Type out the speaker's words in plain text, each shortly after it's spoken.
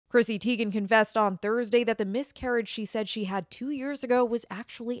Chrissy Teigen confessed on Thursday that the miscarriage she said she had 2 years ago was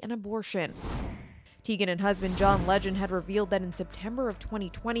actually an abortion. Teigen and husband John Legend had revealed that in September of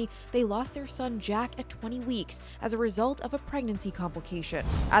 2020, they lost their son Jack at 20 weeks as a result of a pregnancy complication.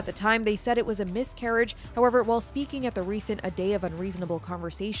 At the time, they said it was a miscarriage. However, while speaking at the recent A Day of Unreasonable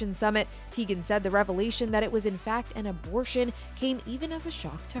Conversation summit, Teigen said the revelation that it was in fact an abortion came even as a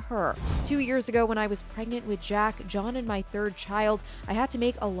shock to her. 2 years ago, when I was pregnant with Jack, John, and my third child, I had to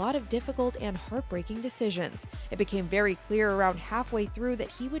make a lot of difficult and heartbreaking decisions. It became very clear around halfway through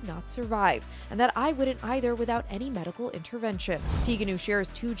that he would not survive, and that I wouldn't either without any medical intervention. Teigen, who shares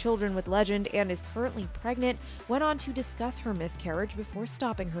 2 children with Legend and is currently pregnant, went on to discuss her miscarriage before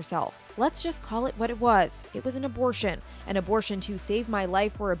stopping herself. "Let's just call it what it was. It was an abortion. An abortion to save my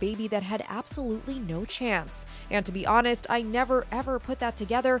life for a baby that had absolutely no chance. And to be honest, I never ever put that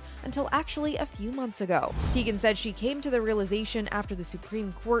together until actually a few months ago." Teigen said she came to the realization after the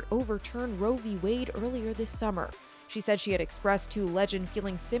Supreme Court overturned Roe v. Wade earlier this summer. She said she had expressed to Legend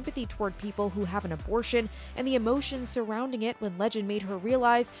feeling sympathy toward people who have an abortion and the emotions surrounding it when Legend made her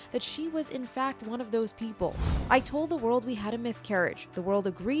realize that she was in fact one of those people. "I told the world we had a miscarriage. The world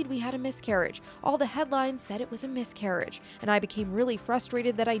agreed we had a miscarriage. All the headlines said it was a miscarriage. And I became really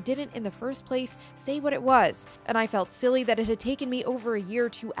frustrated that I didn't in the first place say what it was. And I felt silly that it had taken me over a year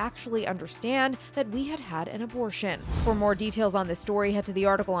to actually understand that we had had an abortion." For more details on this story, head to the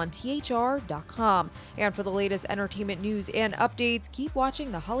article on THR.com. And for the latest entertainment news and updates, keep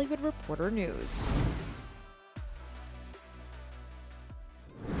watching the Hollywood Reporter News.